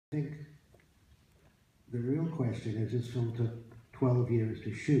think the real question is, this film took 12 years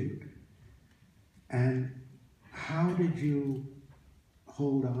to shoot, and how did you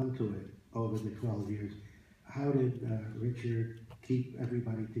hold on to it over the 12 years? How did Richard keep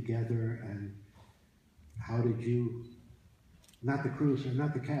everybody together, and how did you, not the crew, so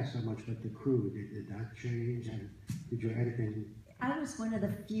not the cast so much, but the crew, did that change, and did your editing? I was one of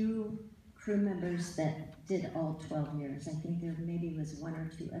the few crew members that did all 12 years. I think there maybe was one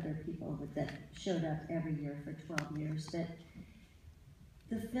or two other people that showed up every year for 12 years. But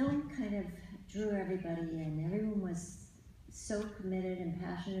the film kind of drew everybody in. Everyone was so committed and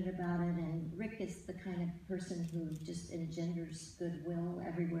passionate about it, and Rick is the kind of person who just engenders goodwill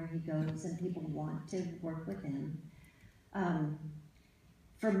everywhere he goes, and people want to work with him.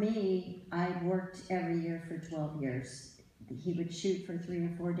 For me, I worked every year for 12 years. He would shoot for 3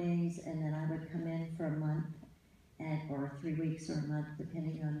 or 4 days, and then I would come in for a month, or 3 weeks or a month,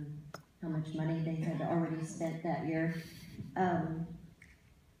 depending on how much money they had already spent that year.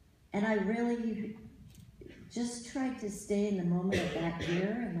 And I really just tried to stay in the moment of that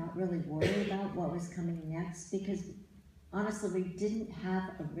year and not really worry about what was coming next, because honestly, we didn't have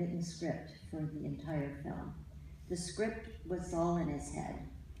a written script for the entire film. The script was all in his head.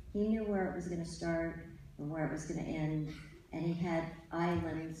 He knew where it was going to start and where it was going to end, and he had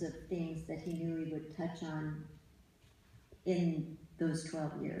islands of things that he knew he would touch on in those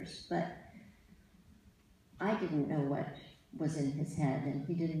 12 years. But I didn't know what was in his head, and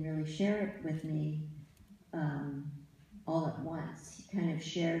he didn't really share it with me all at once. He kind of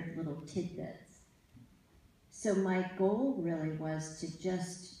shared little tidbits. So my goal really was to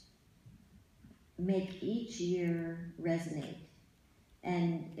just make each year resonate.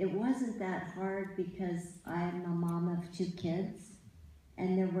 And it wasn't that hard, because I'm a mom of 2 kids,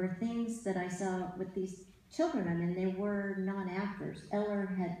 and there were things that I saw with these children. I mean, they were non-actors. Eller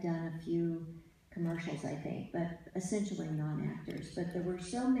had done a few commercials, I think, but essentially non-actors. But there were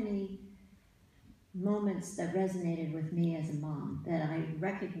so many moments that resonated with me as a mom that I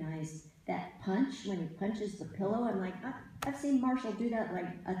recognized that punch, when he punches the pillow. I'm like, I've seen Marshall do that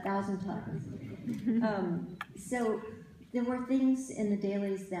like 1,000 times. So there were things in the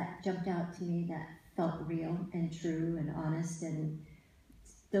dailies that jumped out to me that felt real and true and honest, and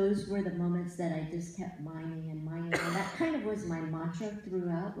those were the moments that I just kept mining and mining. And that kind of was my mantra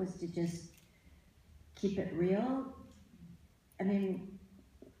throughout, was to just keep it real. I mean,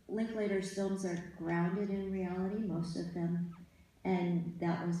 Linklater's films are grounded in reality, most of them, and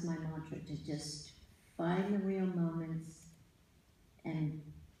that was my mantra, to just find the real moments and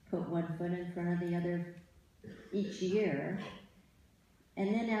put one foot in front of the other each year.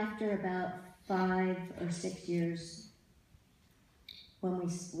 And then after about 5 or 6 years, when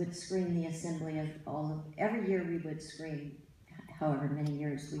we would screen the assembly of every year we would screen however many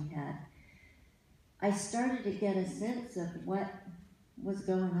years we had, I started to get a sense of what was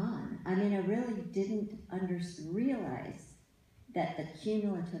going on. I mean, I really didn't realize that the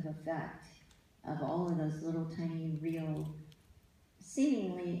cumulative effect of all of those little tiny, real,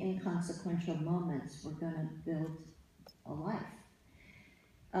 seemingly inconsequential moments were going to build a life.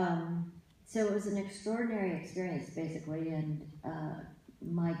 So it was an extraordinary experience, basically, and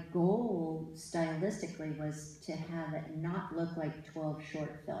my goal stylistically was to have it not look like 12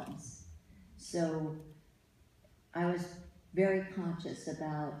 short films. So I was very conscious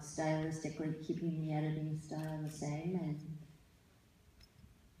about stylistically keeping the editing style the same.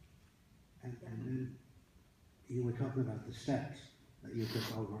 And then you were talking about the steps that you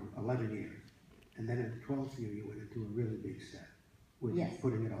took over 11 years, and then in the 12th year you went into a really big step with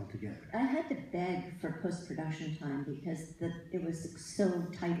putting it all together. I had to beg for post-production time, because it was so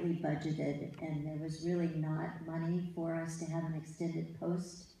tightly budgeted, and there was really not money for us to have an extended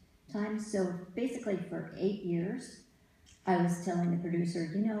post time. So basically for 8 years, I was telling the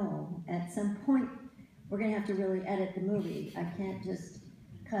producer, you know, at some point we're going to have to really edit the movie. I can't just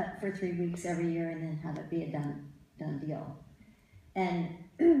cut for 3 weeks every year and then have it be a done deal. And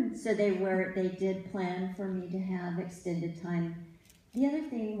so they did plan for me to have extended time. The other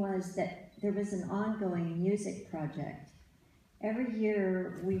thing was that there was an ongoing music project. Every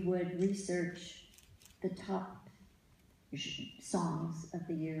year we would research the top songs of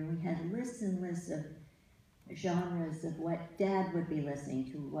the year. We had lists and lists of genres of what Dad would be listening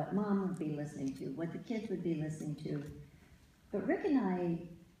to, what Mom would be listening to, what the kids would be listening to. But Rick and I,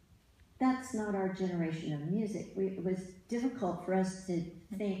 that's not our generation of music. It was difficult for us to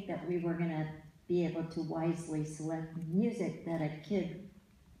think that we were going to be able to wisely select music that a kid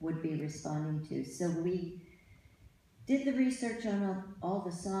would be responding to. So we did the research on all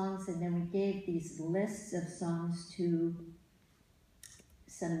the songs, and then we gave these lists of songs to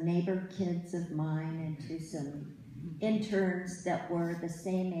some neighbor kids of mine and to some interns that were the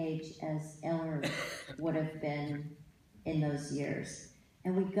same age as Eller would have been in those years.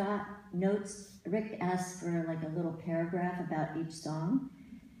 And we got notes. Rick asked for like a little paragraph about each song,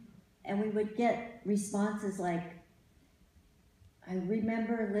 and we would get responses like, I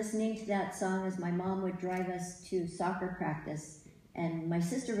remember listening to that song as my mom would drive us to soccer practice, and my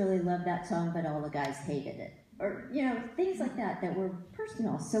sister really loved that song, but all the guys hated it. Or, you know, things like that that were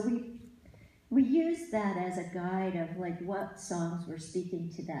personal. So we used that as a guide of like what songs were speaking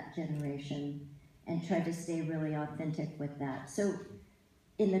to that generation and tried to stay really authentic with that. So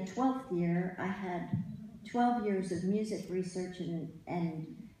in the 12th year, I had 12 years of music research,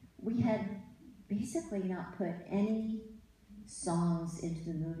 and we had basically not put any songs into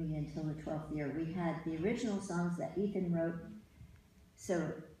the movie until the 12th year. We had the original songs that Ethan wrote.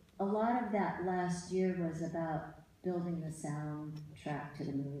 So a lot of that last year was about building the soundtrack to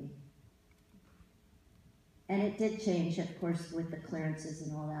the movie. And it did change, of course, with the clearances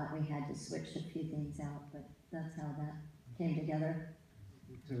and all that. We had to switch a few things out, but that's how that came together.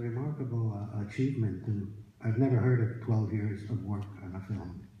 It's a remarkable achievement. I've never heard of 12 years of work on a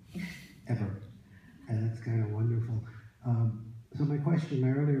film, ever. And it's kind of wonderful. So my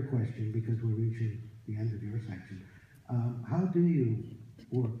earlier question, because we're reaching the end of your section, how do you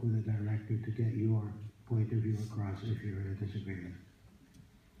work with a director to get your point of view across if you're in a disagreement?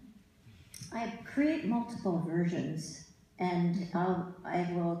 I create multiple versions, and I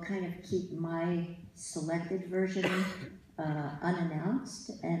will kind of keep my selected version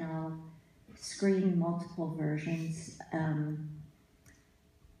unannounced, and I'll screen multiple versions.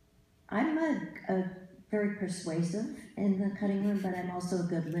 I'm a very persuasive in the cutting room, but I'm also a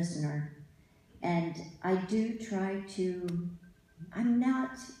good listener. And I do try to, I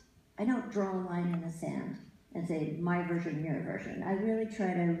don't draw a line in the sand and say, my version, your version. I really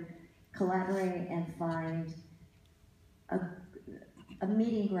try to collaborate and find a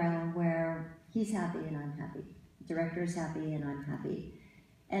meeting ground where he's happy and I'm happy. The director's happy and I'm happy.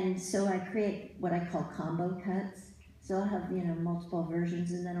 And so I create what I call combo cuts. So I'll have, multiple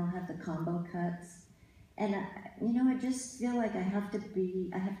versions, and then I'll have the combo cuts. And, I just feel like I have to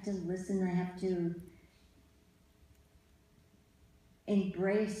listen, I have to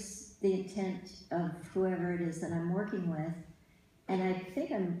embrace the intent of whoever it is that I'm working with. And I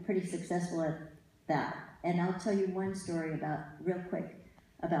think I'm pretty successful at that. And I'll tell you one story real quick,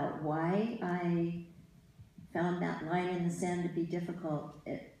 about why I found that line in the sand to be difficult.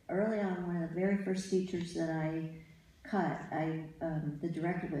 Early on, one of the very first features that I cut, the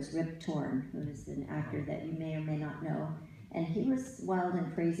director was Rip Torn, who is an actor that you may or may not know. And he was wild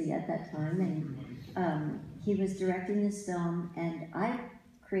and crazy at that time, and he was directing this film, and I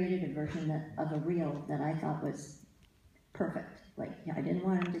created a version of a reel that I thought was perfect. Like, I didn't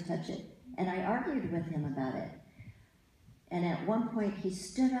want him to touch it. And I argued with him about it. And at one point, he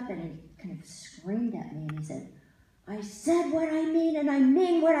stood up and he kind of screamed at me, and he said, I said what I mean, and I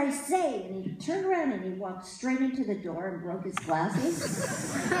mean what I say. And he turned around and he walked straight into the door and broke his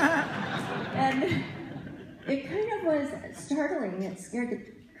glasses. And it kind of was startling. It scared the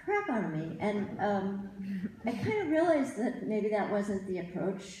crap out of me. And I kind of realized that maybe that wasn't the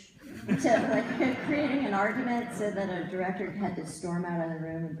approach to creating an argument so that a director had to storm out of the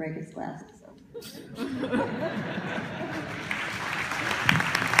room and break his glasses.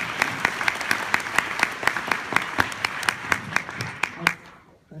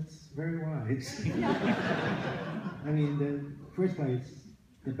 That's very wise. I mean, the first place,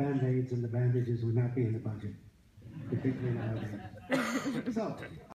 the Band-Aids and the bandages would not be in the budget, particularly nowadays. So.